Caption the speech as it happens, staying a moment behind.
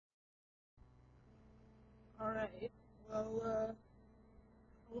Alright, well,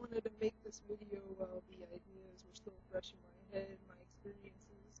 I wanted to make this video while the ideas were still fresh in my head, my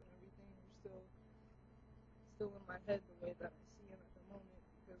experiences and everything are still in my head the way that I see them at the moment,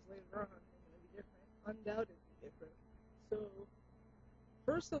 because later on they're going to be different, undoubtedly different. So,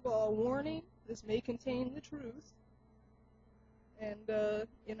 first of all, warning, this may contain the truth, and,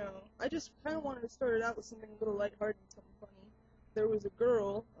 I just kind of wanted to start it out with something a little lighthearted and something funny. There was a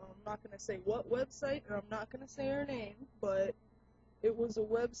girl, I'm not going to say what website, and I'm not going to say her name, but it was a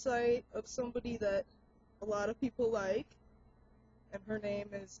website of somebody that a lot of people like, and her name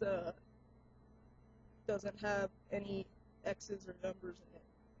is, doesn't have any X's or numbers in it.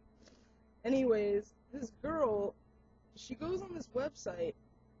 Anyways, this girl, she goes on this website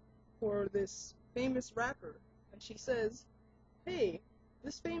for this famous rapper, and she says, hey,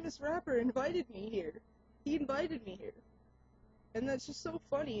 this famous rapper invited me here. He invited me here. And that's just so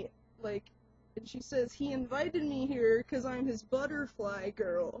funny, like, and she says, he invited me here because I'm his butterfly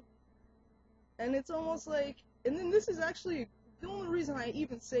girl. And it's almost like, and then this is actually, the only reason I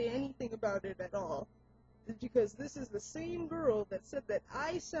even say anything about it at all is because this is the same girl that said that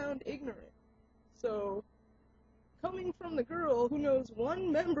I sound ignorant. So, coming from the girl who knows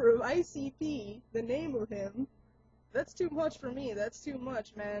one member of ICP, the name of him, that's too much for me, that's too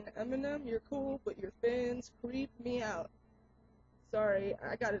much, man. Eminem, you're cool, but your fans creep me out. Sorry,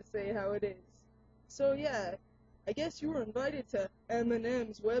 I gotta say how it is. So yeah, I guess you were invited to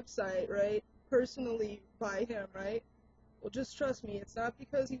Eminem's website, right? Personally by him, right? Well, just trust me, it's not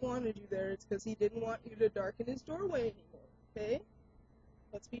because he wanted you there, it's because he didn't want you to darken his doorway anymore, okay?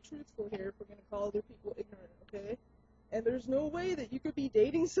 Let's be truthful here if we're gonna call other people ignorant, okay? And there's no way that you could be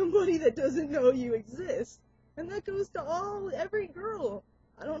dating somebody that doesn't know you exist. And that goes to every girl.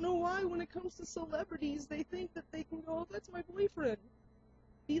 I don't know why when it comes to celebrities, they think that they can go, oh, that's my boyfriend.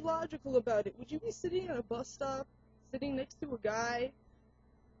 Be logical about it. Would you be sitting at a bus stop, sitting next to a guy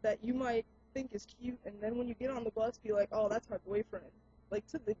that you might think is cute, and then when you get on the bus, be like, oh, that's my boyfriend? Like,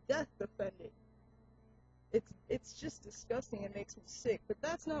 to the death offended. It's just disgusting. It makes me sick. But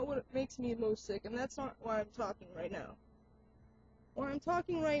that's not what makes me most sick, and that's not why I'm talking right now. Why I'm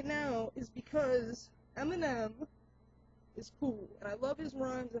talking right now is because Eminem is cool, and I love his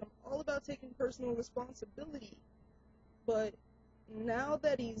rhymes, and I'm all about taking personal responsibility, but now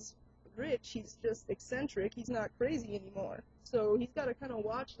that he's rich, he's just eccentric, he's not crazy anymore, so he's got to kind of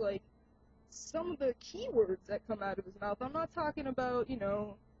watch, like, some of the keywords that come out of his mouth. I'm not talking about,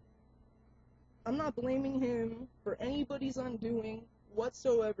 I'm not blaming him for anybody's undoing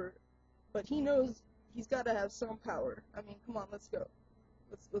whatsoever, but he knows he's got to have some power. I mean, come on, let's go.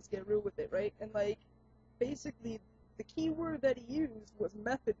 Let's get real with it, right? And, like, basically, the key word that he used was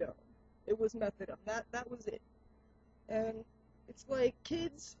methadone. It was methadone. That was it. And it's like,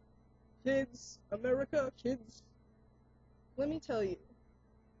 kids, America, kids, let me tell you,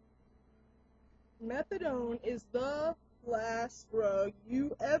 methadone is the last drug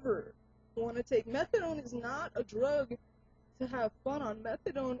you ever want to take. Methadone is not a drug to have fun on.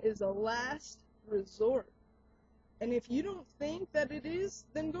 Methadone is a last resort. And if you don't think that it is,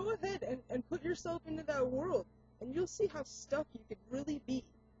 then go ahead and put yourself into that world. And you'll see how stuck you could really be,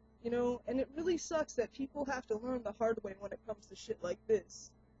 and it really sucks that people have to learn the hard way when it comes to shit like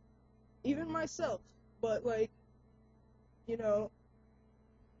this. Even myself, but, like,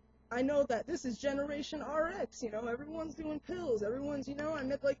 I know that this is Generation RX, everyone's doing pills, everyone's, I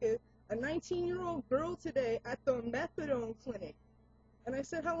met, like, a 19-year-old girl today at the methadone clinic, and I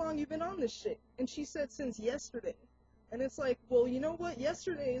said, how long you been on this shit? And she said, since yesterday. And it's like, well, you know what,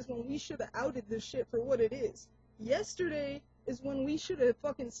 yesterday is when we should have outed this shit for what it is. Yesterday is when we should have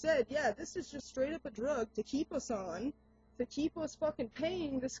fucking said, yeah, this is just straight up a drug to keep us on, to keep us fucking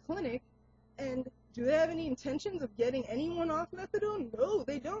paying this clinic, and do they have any intentions of getting anyone off methadone? No,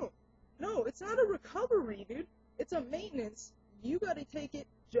 they don't. No, it's not a recovery, dude. It's a maintenance. You gotta take it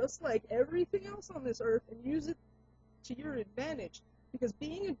just like everything else on this earth and use it to your advantage, because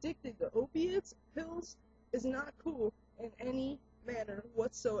being addicted to opiates, pills, is not cool in any manner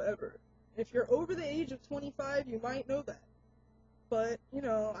whatsoever. If you're over the age of 25, you might know that. But,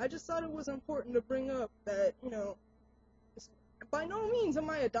 I just thought it was important to bring up that, by no means am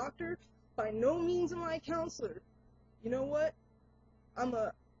I a doctor, by no means am I a counselor. You know what? I'm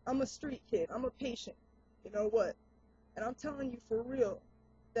a street kid, I'm a patient. You know what? And I'm telling you for real,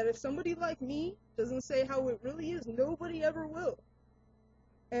 that if somebody like me doesn't say how it really is, nobody ever will.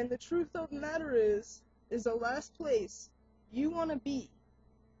 And the truth of the matter is the last place you want to be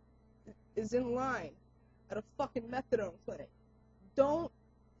is in line at a fucking methadone clinic. Don't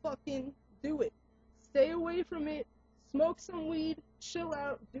fucking do it. Stay away from it. Smoke some weed. chill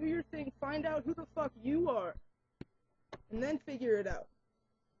out, do your thing, find out who the fuck you are, and then figure it out.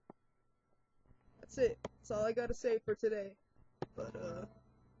 That's it. That's all I gotta say for today. But,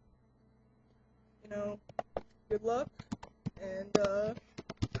 good luck, and,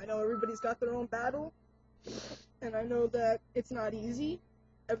 I know everybody's got their own battle, and I know that it's not easy.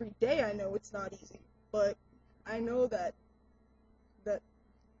 Every day I know it's not easy, but I know that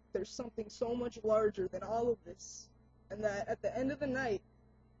there's something so much larger than all of this, and that at the end of the night,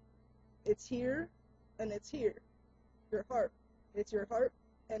 it's here, and it's here. Your heart. It's your heart,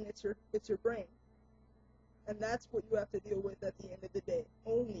 and it's your brain. And that's what you have to deal with at the end of the day.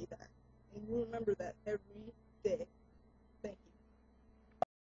 Only that. And you remember that every day.